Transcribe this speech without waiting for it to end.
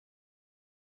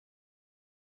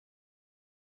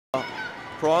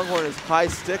Pronghorn is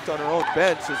high-sticked on her own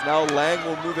bench as now Lang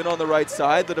will move in on the right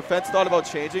side. The defense thought about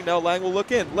changing. Now Lang will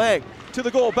look in. Lang to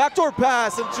the goal. Backdoor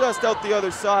pass and just out the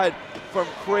other side from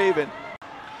Craven.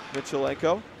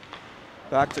 Michelenko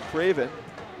back to Craven.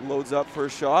 Loads up for a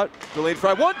shot. Delaney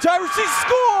Fry, one-timer, she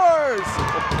scores!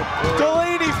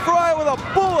 Delaney Fry with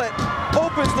a bullet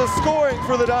opens the scoring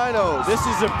for the Dinos. This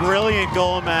is a brilliant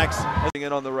goal, Max.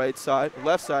 In on the right side,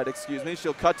 left side, excuse me.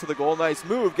 She'll cut to the goal. Nice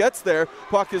move. Gets there.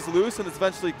 Puck is loose and it's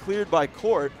eventually cleared by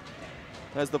Court.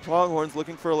 As the Pronghorns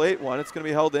looking for a late one. It's going to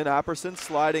be held in. Apperson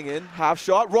sliding in. Half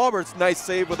shot. Roberts, nice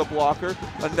save with a blocker.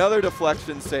 Another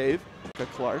deflection save.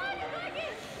 Clark.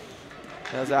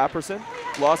 As Apperson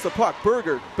lost the puck.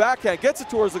 Berger, backhand, gets it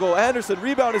towards the goal. Anderson,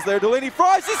 rebound is there. Delaney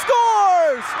Fry, she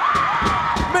scores!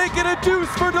 Make it a deuce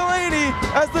for Delaney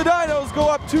as the Dinos go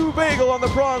up 2-bagel on the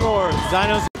Pronghorns.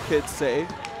 Dinos. Kids say,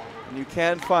 and you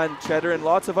can find cheddar and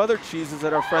lots of other cheeses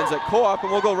at our friends at Co-op, and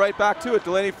we'll go right back to it.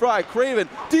 Delaney Fry, Craven,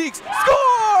 Deeks,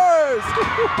 scores!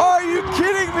 Are you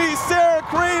kidding me? Sarah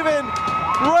Craven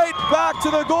right back to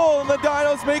the goal, and the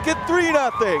Dinos make it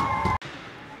 3-0.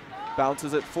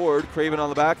 Bounces it forward. Craven on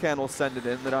the backhand will send it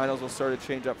in. The Dinos will start a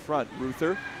change up front.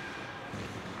 Ruther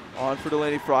on for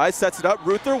Delaney Fry. Sets it up.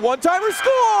 Ruther, one-timer,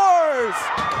 scores!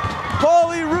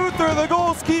 Polly Ruther, the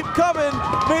goals keep coming.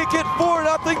 Make it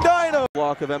 4-0 Dinos.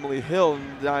 Block of Emily Hill,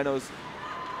 and the Dinos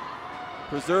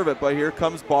preserve it. But here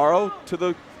comes Barrow to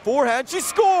the forehand. She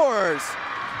scores!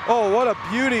 Oh, what a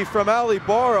beauty from Ali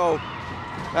Barrow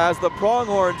as the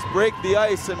Pronghorns break the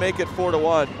ice and make it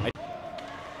 4-1.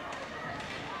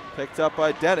 Picked up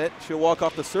by Dennett. She'll walk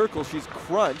off the circle. She's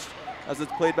crunched as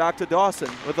it's played back to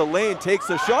Dawson. With a lane, takes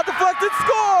a shot, deflected,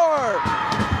 score!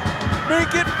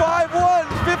 Make it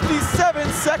 5-1, 57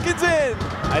 seconds in.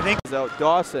 I think out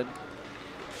Dawson.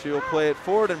 She'll play it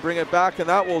forward and bring it back, and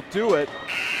that will do it.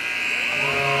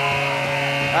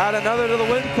 Add another to the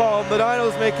win column. The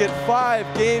Dinos make it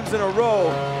 5 games in a row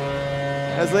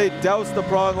as they douse the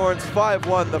Pronghorns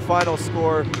 5-1, the final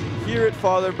score here at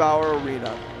Father Bauer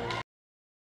Arena.